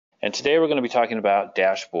And today we're going to be talking about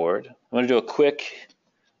Dashboard. I'm going to do a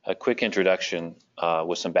quick introduction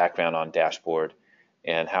with some background on Dashboard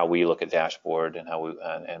and how we look at Dashboard and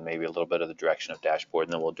and maybe a little bit of the direction of Dashboard,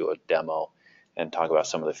 and then we'll do a demo and talk about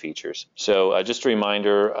some of the features. So just a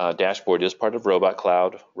reminder, Dashboard is part of Robot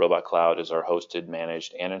Cloud. Robot Cloud is our hosted,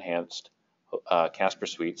 managed, and enhanced Casper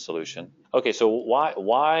Suite solution. Okay, so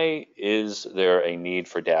why is there a need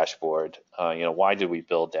for Dashboard? Why did we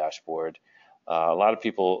build Dashboard? A lot of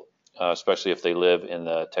people, especially if they live in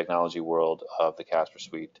the technology world of the Casper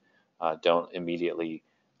Suite, don't immediately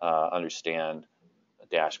understand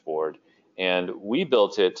Dashboard. And we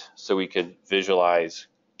built it so we could visualize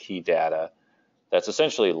key data that's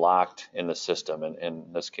essentially locked in the system, and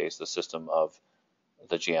in this case, the system of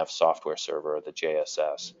the Jamf software server, or the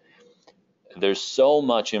JSS. There's so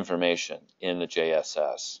much information in the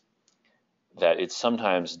JSS that it's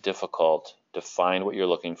sometimes difficult to find what you're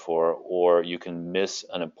looking for, or you can miss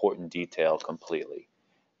an important detail completely.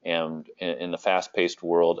 And in the fast-paced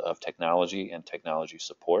world of technology and technology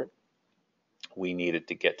support, we needed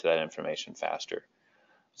to get to that information faster.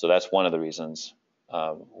 So that's one of the reasons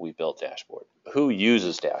we built Dashboard. Who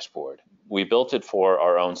uses Dashboard? We built it for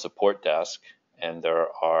our own support desk, and there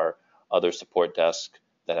are other support desks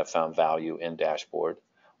that have found value in Dashboard.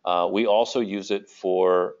 We also use it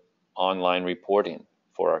for online reporting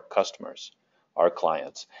for our customers, our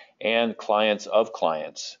clients, and clients of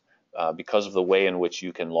clients, because of the way in which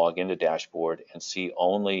you can log into Dashboard and see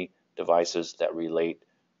only devices that relate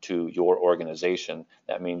to your organization.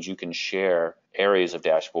 That means you can share areas of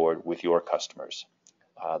Dashboard with your customers.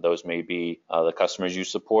 Those may be the customers you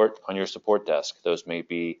support on your support desk. Those may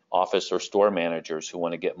be office or store managers who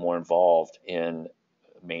want to get more involved in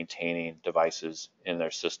maintaining devices in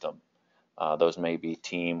their system. Those may be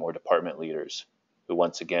team or department leaders who,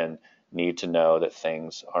 once again, need to know that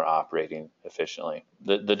things are operating efficiently.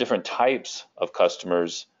 The different types of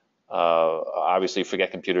customers, obviously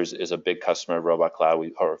Forget Computers is a big customer of Robot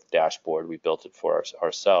Cloud or Dashboard. We built it for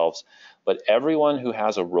ourselves, but everyone who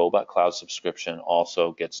has a Robot Cloud subscription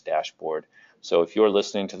also gets Dashboard. So if you're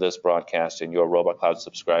listening to this broadcast and you're a Robot Cloud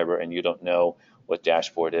subscriber and you don't know what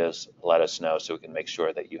Dashboard is, let us know so we can make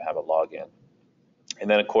sure that you have a login. And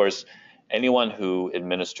then, of course, anyone who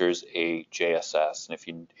administers a JSS,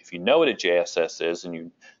 and if you know what a JSS is,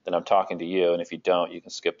 then I'm talking to you, and if you don't, you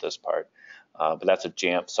can skip this part. But that's a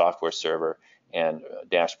Jamf software server, and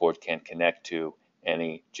Dashboard can connect to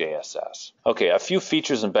any JSS. Okay, a few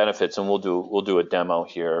features and benefits, and we'll do a demo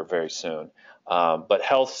here very soon. But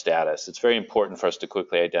health status, it's very important for us to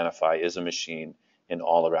quickly identify, is a machine in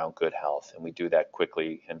all-around good health, and we do that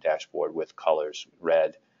quickly in Dashboard with colors,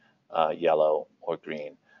 red, yellow, or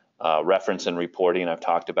green. Reference and reporting, I've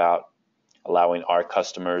talked about, allowing our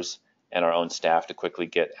customers and our own staff to quickly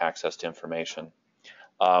get access to information.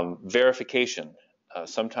 Verification.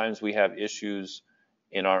 Sometimes we have issues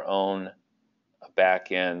in our own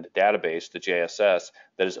back-end database, the JSS,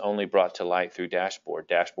 that is only brought to light through Dashboard.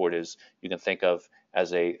 Dashboard is, you can think of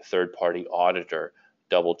as a third-party auditor,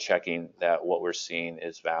 double-checking that what we're seeing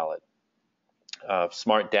is valid.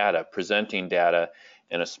 Smart data, presenting data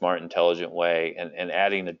in a smart, intelligent way, and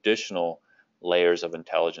adding additional layers of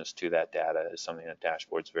intelligence to that data is something that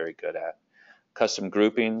Dashboard's very good at. Custom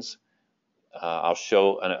groupings. I'll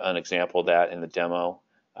show an example of that in the demo,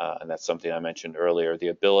 and that's something I mentioned earlier, the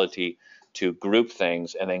ability to group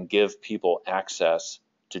things and then give people access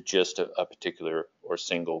to just a particular or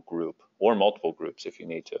single group, or multiple groups if you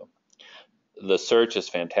need to. The search is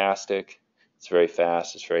fantastic. It's very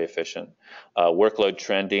fast, it's very efficient. Workload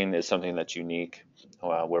trending is something that's unique,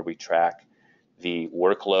 where we track the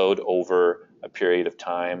workload over a period of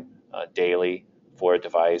time daily for a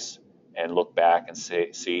device, and look back and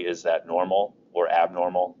see is that normal or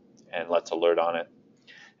abnormal, and let's alert on it.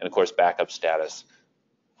 And of course, backup status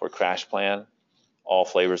for Crash Plan, all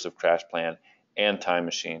flavors of Crash Plan, and Time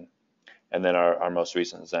Machine. And then our most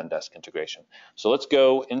recent Zendesk integration. So let's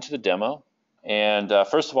go into the demo. And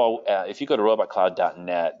first of all, if you go to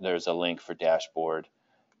robotcloud.net, there's a link for Dashboard,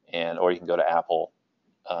 or you can go to Apple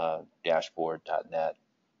dashboard.net.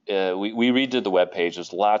 We redid the web page.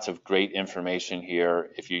 There's lots of great information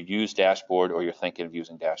here. If you use Dashboard or you're thinking of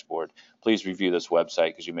using Dashboard, please review this website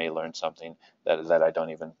because you may learn something that I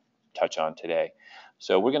don't even touch on today.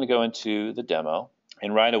 So we're going to go into the demo,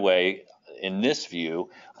 and right away in this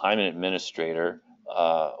view, I'm an administrator,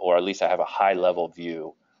 or at least I have a high-level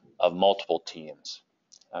view of multiple teams.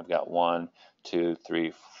 I've got 1, 2,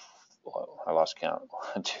 3, 4, I lost count.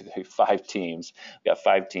 1, 2, 3, 5 teams. I've got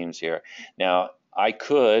 5 teams here. Now, I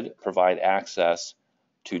could provide access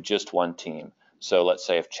to just one team. So let's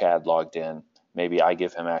say if Chad logged in maybe I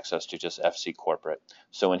give him access to just FC Corporate.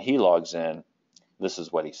 So when he logs in, this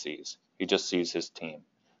is what he sees. He just sees his team.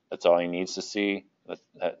 That's all he needs to see.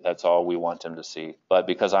 That's all we want him to see. But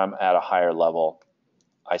because I'm at a higher level,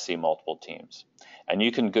 I see multiple teams. And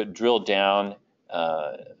you can drill down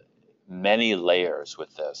many layers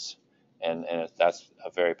with this. And that's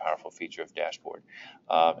a very powerful feature of Dashboard.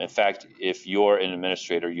 In fact, if you're an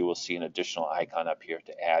administrator, you will see an additional icon up here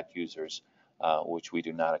to add users, which we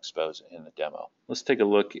do not expose in the demo. Let's take a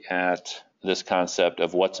look at this concept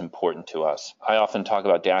of what's important to us. I often talk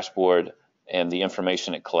about Dashboard and the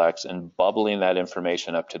information it collects and bubbling that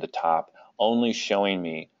information up to the top, only showing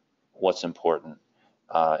me what's important.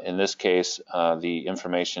 In this case, the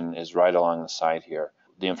information is right along the side here,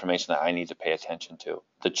 the information that I need to pay attention to.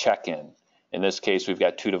 The check-in. In this case, we've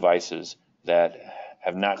got 2 devices that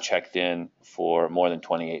have not checked in for more than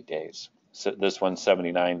 28 days. So this one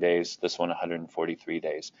 79 days, this one 143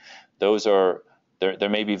 days. Those are, there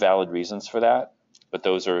may be valid reasons for that, but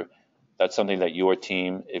that's something that your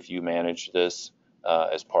team, if you manage this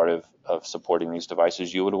as part of supporting these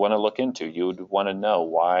devices, you would want to look into. You would want to know,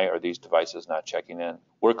 why are these devices not checking in?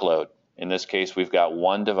 Workload. In this case, we've got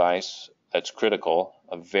 1 device that's critical,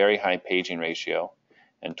 a very high paging ratio,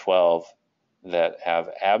 and 12 that have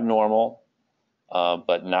abnormal,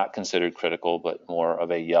 but not considered critical, but more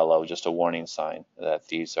of a yellow, just a warning sign that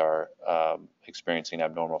these are experiencing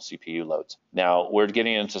abnormal CPU loads. Now, we're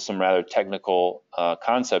getting into some rather technical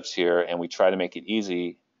concepts here, and we try to make it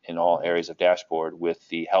easy in all areas of Dashboard with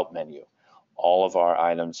the help menu. All of our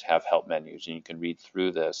items have help menus, and you can read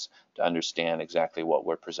through this to understand exactly what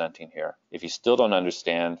we're presenting here. If you still don't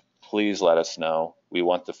understand, please let us know. We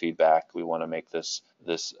want the feedback. We want to make this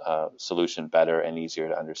solution better and easier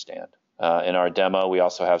to understand. In our demo, we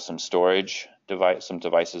also have some storage some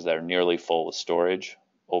devices that are nearly full with storage,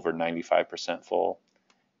 over 95% full,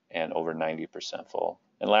 and over 90% full.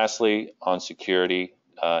 And lastly, on security,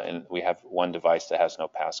 and we have 1 device that has no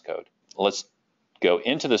passcode. Let's go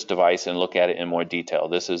into this device and look at it in more detail.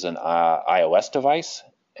 This is an iOS device,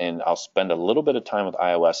 and I'll spend a little bit of time with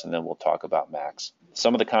iOS, and then we'll talk about Macs.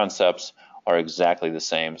 Some of the concepts are exactly the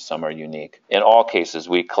same, some are unique. In all cases,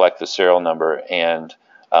 we collect the serial number, and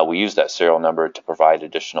we use that serial number to provide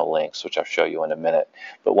additional links, which I'll show you in a minute.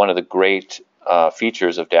 But one of the great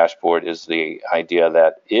features of Dashboard is the idea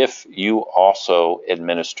that if you also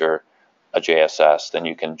administer a JSS, then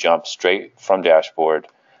you can jump straight from Dashboard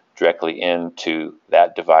directly into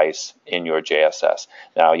that device in your JSS.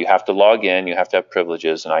 Now, you have to log in, you have to have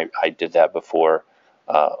privileges, and I did that before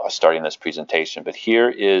starting this presentation. But here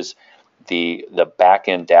is the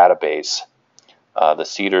backend database, the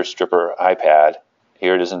Cedar Stripper iPad.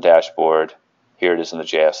 Here it is in Dashboard. Here it is in the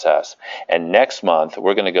JSS. And next month,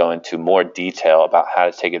 we're going to go into more detail about how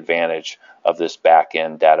to take advantage of this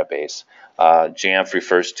backend database. Jamf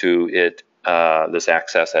refers to it, this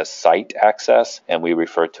access, as site access, and we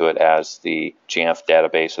refer to it as the Jamf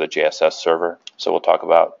database or the JSS server. So we'll talk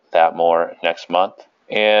about that more next month.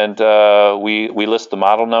 And we list the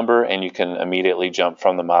model number, and you can immediately jump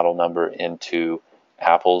from the model number into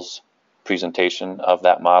Apple's presentation of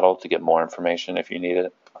that model to get more information if you need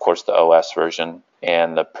it. Of course, the OS version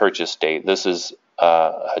and the purchase date. This is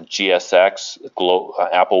a GSX,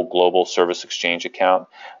 Apple Global Service Exchange account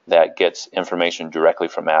that gets information directly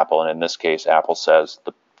from Apple. And in this case, Apple says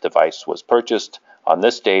the device was purchased on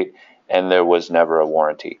this date and there was never a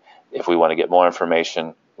warranty. If we want to get more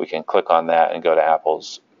information, we can click on that and go to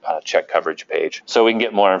Apple's check coverage page. So we can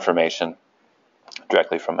get more information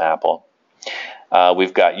directly from Apple.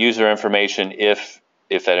 We've got user information if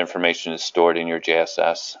that information is stored in your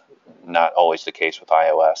JSS. Not always the case with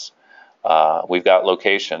iOS. We've got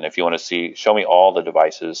location. If you want to show me all the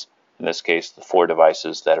devices, in this case, the 4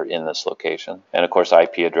 devices that are in this location. And of course,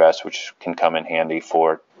 IP address, which can come in handy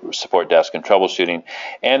for support desk and troubleshooting.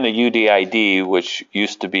 And the UDID, which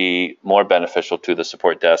used to be more beneficial to the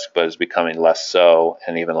support desk, but is becoming less so,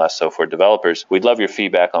 and even less so for developers. We'd love your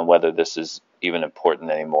feedback on whether this is even important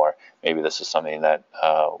anymore. Maybe this is something that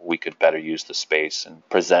we could better use the space and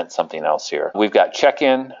present something else here. We've got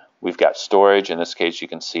check-in. We've got storage. In this case, you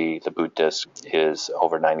can see the boot disk is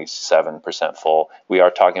over 97% full. We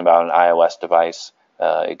are talking about an iOS device.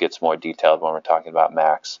 It gets more detailed when we're talking about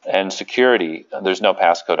Macs. And security, there's no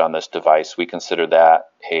passcode on this device. We consider that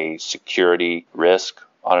a security risk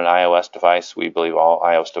on an iOS device. We believe all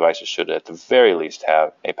iOS devices should at the very least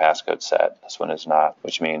have a passcode set. This one is not,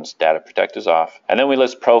 which means data protect is off. And then we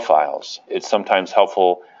list profiles. It's sometimes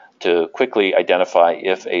helpful to quickly identify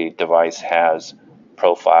if a device has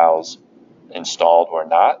profiles installed or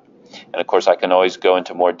not. And of course, I can always go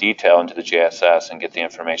into more detail into the JSS and get the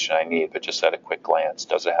information I need, but just at a quick glance,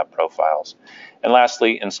 does it have profiles? And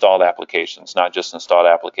lastly, installed applications, not just installed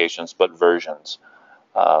applications, but versions.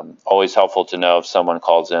 Always helpful to know if someone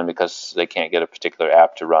calls in because they can't get a particular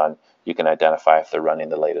app to run, you can identify if they're running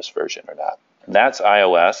the latest version or not. And that's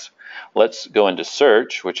iOS. Let's go into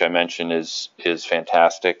search, which I mentioned is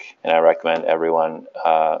fantastic, and I recommend everyone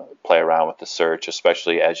play around with the search,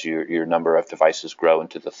 especially as your number of devices grow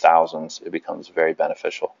into the thousands. It becomes very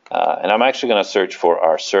beneficial. And I'm actually going to search for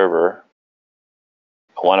our server,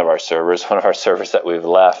 one of our servers that we've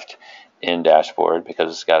left in Dashboard,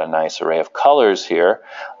 because it's got a nice array of colors here.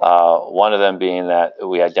 One of them being that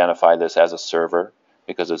we identify this as a server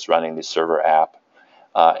because it's running the server app.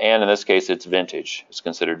 And in this case, it's vintage. It's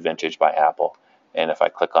considered vintage by Apple. And if I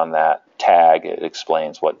click on that tag, it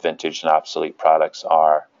explains what vintage and obsolete products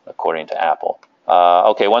are according to Apple.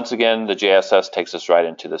 Okay, once again, the JSS takes us right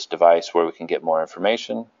into this device where we can get more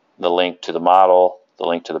information, the link to the model, the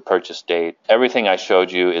link to the purchase date. Everything I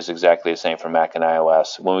showed you is exactly the same for Mac and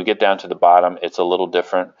iOS. When we get down to the bottom, it's a little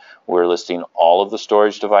different. We're listing all of the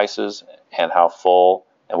storage devices and how full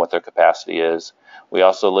and what their capacity is. We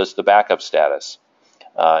also list the backup status.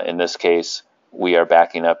 In this case, we are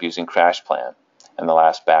backing up using CrashPlan, and the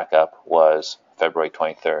last backup was February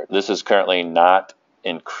 23rd. This is currently not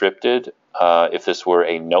encrypted. If this were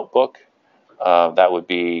a notebook, that would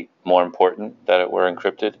be more important that it were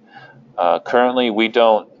encrypted. Currently, we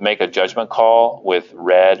don't make a judgment call with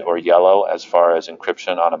red or yellow as far as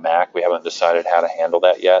encryption on a Mac. We haven't decided how to handle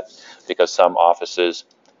that yet because some offices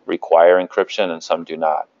require encryption and some do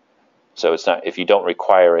not. So it's not, if you don't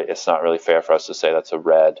require it, it's not really fair for us to say that's a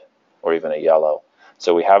red or even a yellow.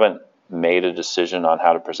 So we haven't made a decision on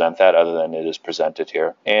how to present that other than it is presented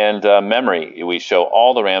here. And memory, we show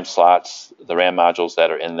all the RAM slots, the RAM modules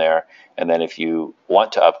that are in there. And then if you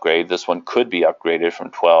want to upgrade, this one could be upgraded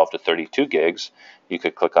from 12 to 32 gigs. You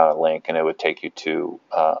could click on a link and it would take you to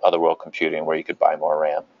Otherworld Computing where you could buy more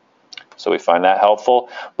RAM. So we find that helpful,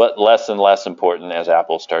 but less and less important as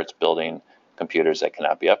Apple starts building computers that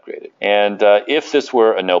cannot be upgraded. And if this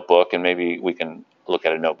were a notebook, and maybe we can look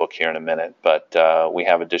at a notebook here in a minute, but we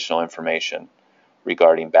have additional information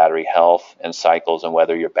regarding battery health and cycles and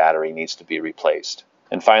whether your battery needs to be replaced.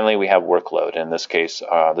 And finally, we have workload. In this case,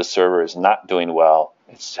 the server is not doing well.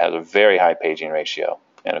 It has a very high paging ratio.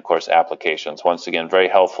 And of course, applications. Once again, very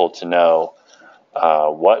helpful to know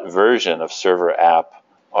what version of server app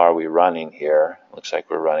are we running here. Looks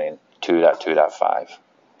like we're running 2.2.5.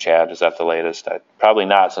 Chad, is that the latest? Probably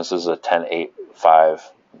not, since this is a 10.8.5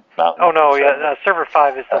 Mountain. Oh no, server. Yeah, Server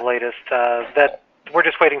 5 is the latest. That we're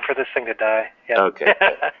just waiting for this thing to die. Yeah. Okay.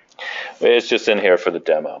 It's just in here for the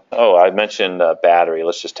demo. Oh, I mentioned battery.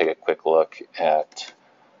 Let's just take a quick look at.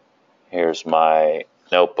 Here's my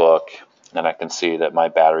notebook, and I can see that my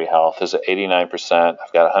battery health is at 89%.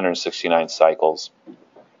 I've got 169 cycles,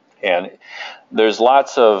 and there's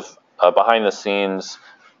lots of behind the scenes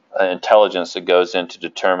intelligence that goes into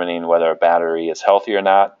determining whether a battery is healthy or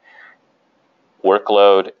not.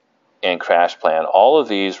 Workload and CrashPlan, all of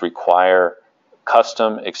these require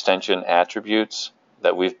custom extension attributes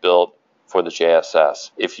that we've built for the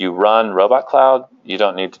JSS. If you run Robot Cloud, you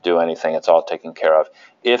don't need to do anything. It's all taken care of.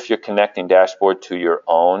 If you're connecting Dashboard to your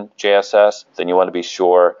own JSS, then you want to be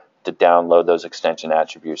sure to download those extension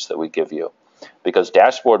attributes that we give you. Because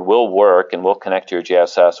Dashboard will work and will connect to your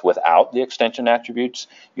JSS without the extension attributes.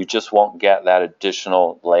 You just won't get that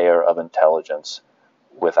additional layer of intelligence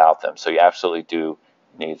without them. So you absolutely do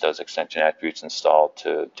need those extension attributes installed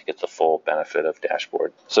to get the full benefit of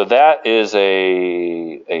Dashboard. So that is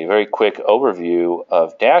a very quick overview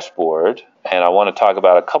of Dashboard. And I want to talk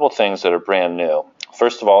about a couple things that are brand new.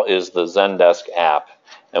 First of all is the Zendesk app.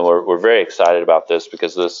 And we're very excited about this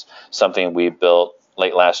because this is something we built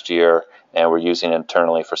late last year and we're using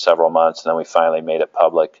internally for several months, and then we finally made it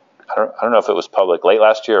public. I don't know if it was public late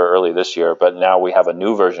last year or early this year, but now we have a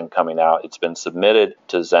new version coming out. It's been submitted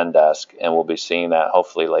to Zendesk, and we'll be seeing that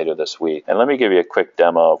hopefully later this week. And let me give you a quick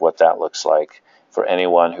demo of what that looks like for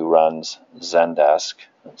anyone who runs Zendesk.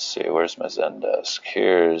 Let's see, where's my Zendesk?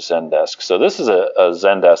 Here's Zendesk. So this is a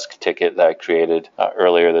Zendesk ticket that I created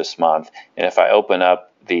earlier this month. And if I open up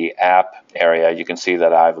the app area, you can see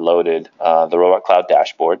that I've loaded the Robot Cloud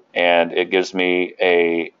dashboard, and it gives me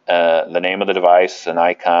the name of the device, an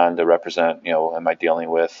icon to represent, am I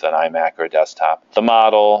dealing with an iMac or a desktop, the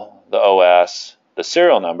model, the OS, the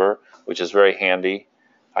serial number, which is very handy.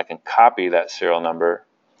 I can copy that serial number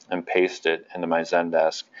and paste it into my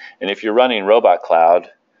Zendesk. And if you're running Robot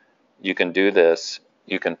Cloud, you can do this.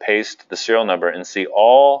 You can paste the serial number and see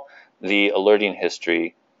all the alerting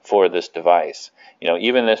history for this device.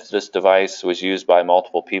 Even if this device was used by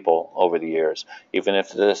multiple people over the years, even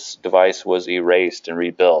if this device was erased and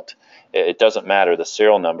rebuilt, it doesn't matter. The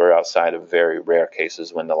serial number, outside of very rare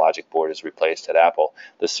cases when the logic board is replaced at Apple,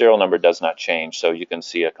 the serial number does not change. So you can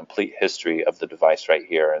see a complete history of the device right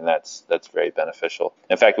here, and that's very beneficial.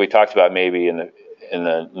 In fact, we talked about maybe in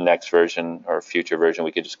the next version or future version,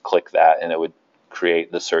 we could just click that and it would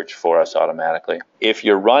create the search for us automatically. If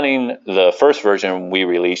you're running the first version we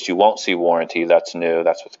released, you won't see warranty. That's new.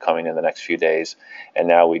 That's what's coming in the next few days. And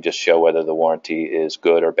now we just show whether the warranty is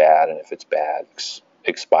good or bad, and if it's bad,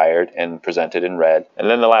 expired and presented in red. And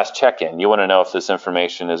then the last check-in, you want to know if this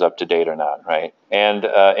information is up to date or not, right? And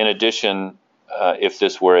in addition, if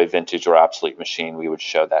this were a vintage or obsolete machine, we would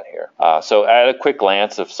show that here. So at a quick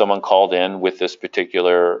glance, if someone called in with this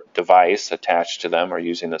particular device attached to them or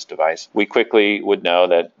using this device, we quickly would know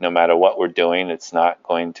that no matter what we're doing, it's not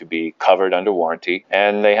going to be covered under warranty,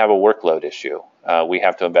 and they have a workload issue. We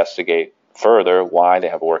have to investigate further why they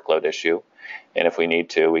have a workload issue. And if we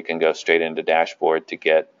need to, we can go straight into Dashboard to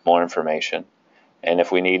get more information. And if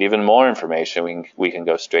we need even more information, we can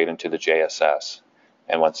go straight into the JSS.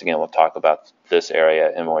 And once again, we'll talk about this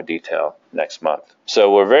area in more detail next month.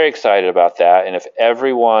 So we're very excited about that. And if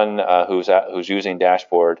everyone who's using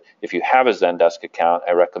Dashboard, if you have a Zendesk account,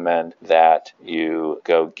 I recommend that you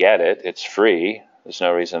go get it. It's free. There's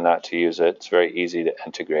no reason not to use it. It's very easy to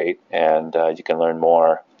integrate. And you can learn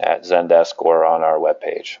more at Zendesk or on our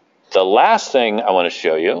webpage. The last thing I want to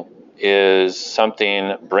show you is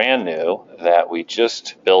something brand new that we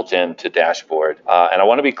just built into Dashboard. And I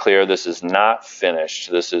want to be clear, this is not finished.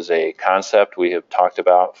 This is a concept we have talked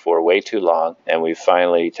about for way too long, and we've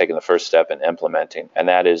finally taken the first step in implementing, and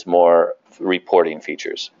that is more reporting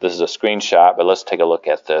features. This is a screenshot, but let's take a look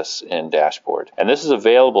at this in Dashboard. And this is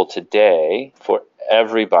available today for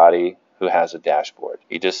everybody who has a dashboard.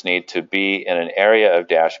 You just need to be in an area of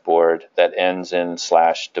Dashboard that ends in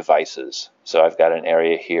 /devices. So I've got an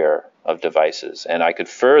area here of devices, and I could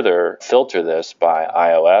further filter this by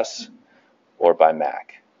iOS or by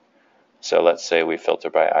Mac. So let's say we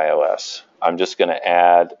filter by iOS. I'm just going to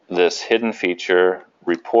add this hidden feature,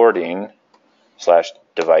 reporting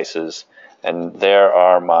 /devices, and there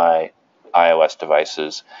are my iOS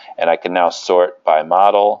devices, and I can now sort by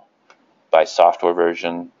model, by software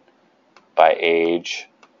version, by age,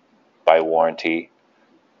 by warranty,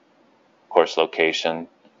 of course location,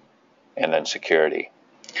 and then security.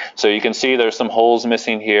 So you can see there's some holes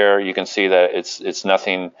missing here. You can see that it's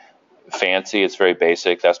nothing fancy. It's very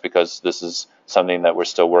basic. That's because this is something that we're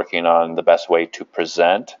still working on the best way to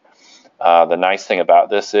present. The nice thing about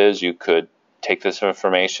this is you could take this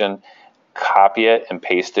information, copy it, and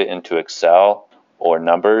paste it into Excel or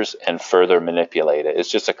Numbers and further manipulate it. It's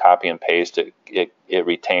just a copy and paste. It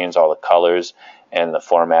retains all the colors and the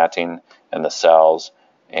formatting and the cells.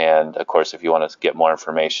 And of course, if you want to get more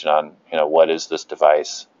information on, what is this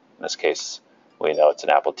device? In this case, we know it's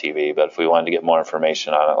an Apple TV, but if we wanted to get more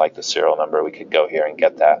information on it, like the serial number, we could go here and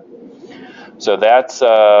get that. So that's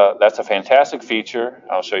a fantastic feature.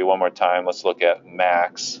 I'll show you one more time. Let's look at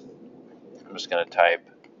Macs. I'm just going to type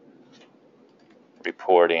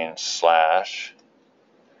reporting /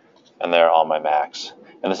 and there are all my Macs.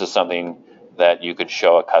 And this is something that you could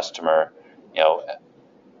show a customer,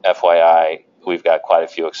 FYI, we've got quite a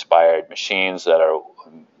few expired machines that are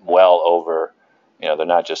well over, they're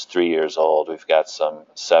not just 3 years old. We've got some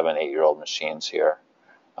 7, 8-year-old machines here.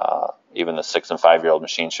 Even the 6 and 5-year-old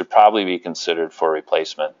machines should probably be considered for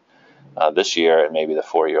replacement this year, and maybe the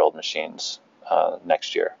 4-year-old machines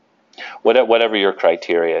next year. Whatever your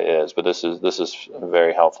criteria is, but this is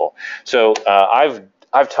very helpful. So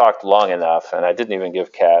I've talked long enough, and I didn't even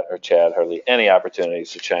give Kat or Chad hardly any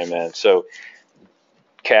opportunities to chime in. So,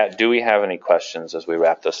 Kat, do we have any questions as we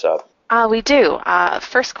wrap this up? We do.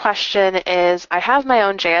 First question is, I have my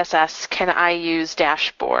own JSS. Can I use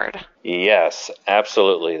Dashboard? Yes,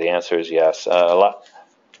 absolutely. The answer is yes.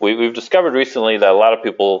 We've discovered recently that a lot of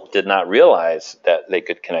people did not realize that they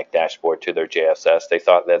could connect Dashboard to their JSS. They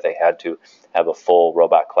thought that they had to have a full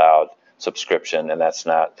Robot Cloud subscription, and that's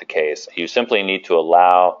not the case. You simply need to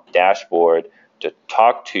allow Dashboard to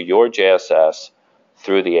talk to your JSS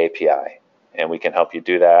through the API, and we can help you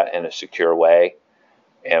do that in a secure way.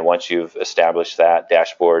 And once you've established that,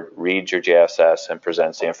 Dashboard reads your JSS and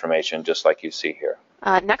presents the information just like you see here.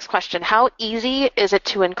 Next question, how easy is it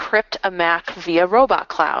to encrypt a Mac via Robot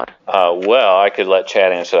Cloud? Well, I could let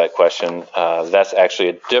Chad answer that question. That's actually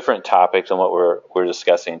a different topic than what we're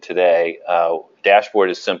discussing today. Dashboard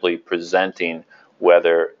is simply presenting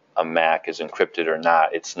whether a Mac is encrypted or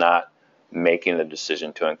not. It's not making the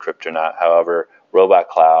decision to encrypt or not. However, Robot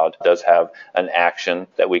Cloud does have an action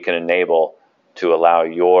that we can enable to allow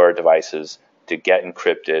your devices to get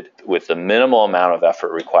encrypted with the minimal amount of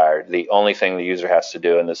effort required. The only thing the user has to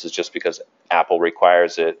do, and this is just because Apple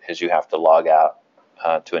requires it, is you have to log out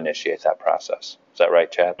to initiate that process. Is that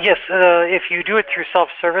right, Chad? Yes, if you do it through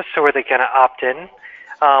self-service, so where they kind of opt in,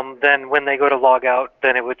 then when they go to log out,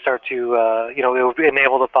 then it would start to, it would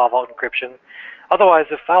enable the file vault encryption. Otherwise,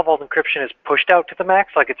 if file vault encryption is pushed out to the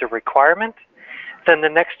max, like it's a requirement, then the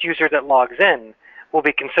next user that logs in will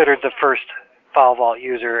be considered the first file vault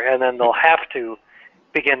user, and then they'll have to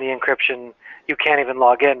begin the encryption. You can't even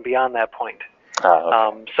log in beyond that point.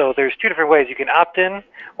 Okay. So there's two different ways. You can opt in,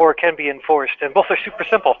 or it can be enforced, and both are super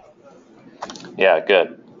simple. Yeah,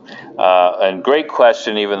 good. And great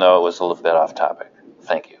question, even though it was a little bit off topic.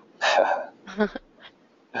 Thank you.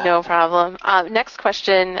 No problem. Next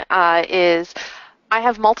question is, I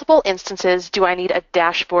have multiple instances. Do I need a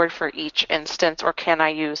dashboard for each instance, or can I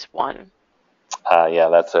use one? Yeah,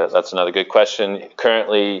 that's another good question.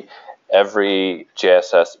 Currently, every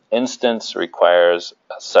JSS instance requires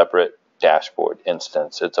a separate dashboard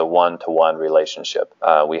instance. It's a one-to-one relationship.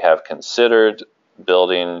 We have considered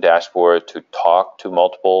building dashboard to talk to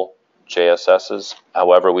multiple JSSs.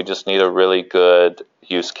 However, we just need a really good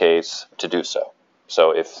use case to do so.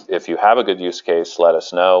 So if you have a good use case, let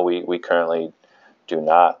us know. We currently do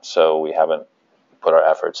not, so we haven't put our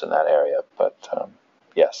efforts in that area. But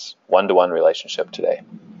yes, one-to-one relationship today.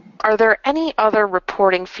 Are there any other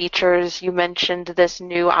reporting features? You mentioned this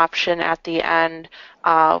new option at the end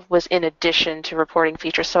was in addition to reporting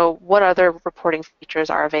features. So what other reporting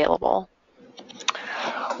features are available?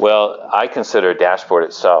 Well, I consider Dashboard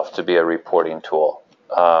itself to be a reporting tool,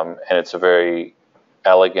 and it's a very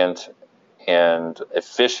elegant and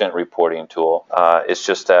efficient reporting tool. It's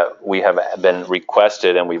just that we have been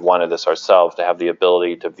requested, and we've wanted this ourselves, to have the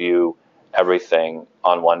ability to view everything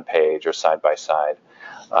on one page or side by side.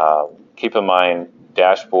 Keep in mind,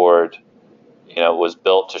 Dashboard, was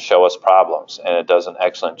built to show us problems, and it does an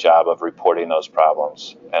excellent job of reporting those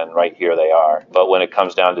problems. And right here they are. But when it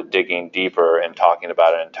comes down to digging deeper and talking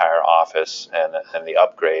about an entire office and the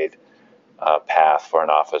upgrade path for an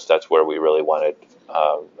office, that's where we really wanted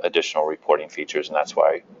additional reporting features, and that's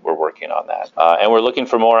why we're working on that. And we're looking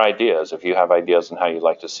for more ideas. If you have ideas on how you'd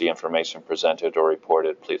like to see information presented or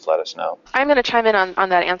reported, please let us know. I'm going to chime in on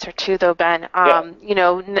that answer too, though, Ben.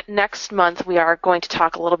 Next month we are going to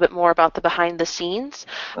talk a little bit more about the behind the scenes.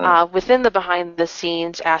 Within the behind the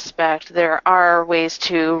scenes aspect, there are ways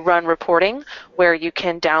to run reporting where you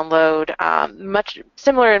can download much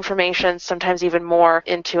similar information, sometimes even more,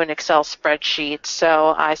 into an Excel spreadsheet.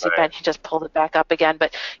 So I see Ben, he just pulled it back up again.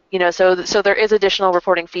 But so there is additional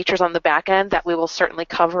reporting features on the back end that we will certainly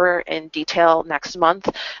cover in detail next month,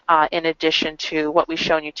 in addition to what we've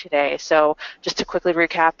shown you today. So just to quickly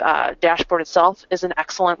recap, Dashboard itself is an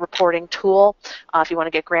excellent reporting tool. If you want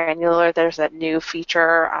to get granular, there's that new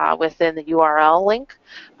feature within the URL link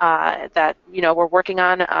that we're working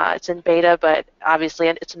on. It's in beta, but obviously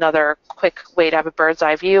it's another quick way to have a bird's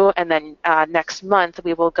eye view. And then next month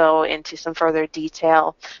we will go into some further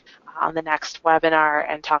detail on the next webinar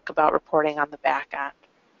and talk about reporting on the back end.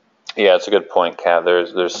 Yeah, it's a good point, Kat.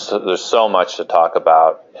 There's so much to talk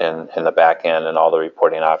about in the back end and all the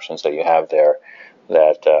reporting options that you have there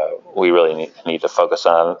that we really need to focus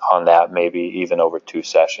on that, maybe even over 2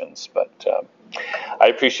 sessions. But I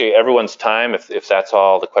appreciate everyone's time. If that's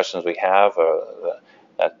all the questions we have,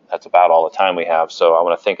 that's about all the time we have. So I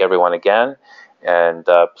want to thank everyone again. And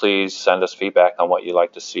please send us feedback on what you'd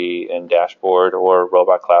like to see in Dashboard or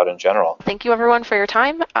Robot Cloud in general. Thank you, everyone, for your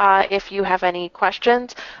time. If you have any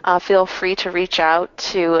questions, feel free to reach out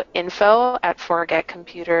to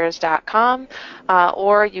info@forgetcomputers.com,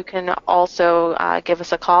 or you can also give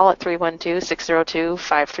us a call at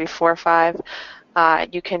 312-602-5345.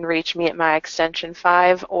 You can reach me at my extension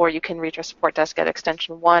 5, or you can reach our support desk at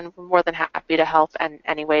extension 1. We're more than happy to help in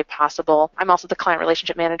any way possible. I'm also the client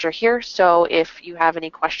relationship manager here, so if you have any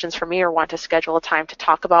questions for me or want to schedule a time to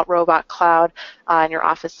talk about Robot Cloud and your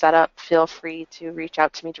office setup, feel free to reach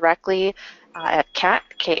out to me directly at Kat,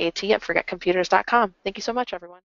 K-A-T, at forgetcomputers.com. Thank you so much, everyone.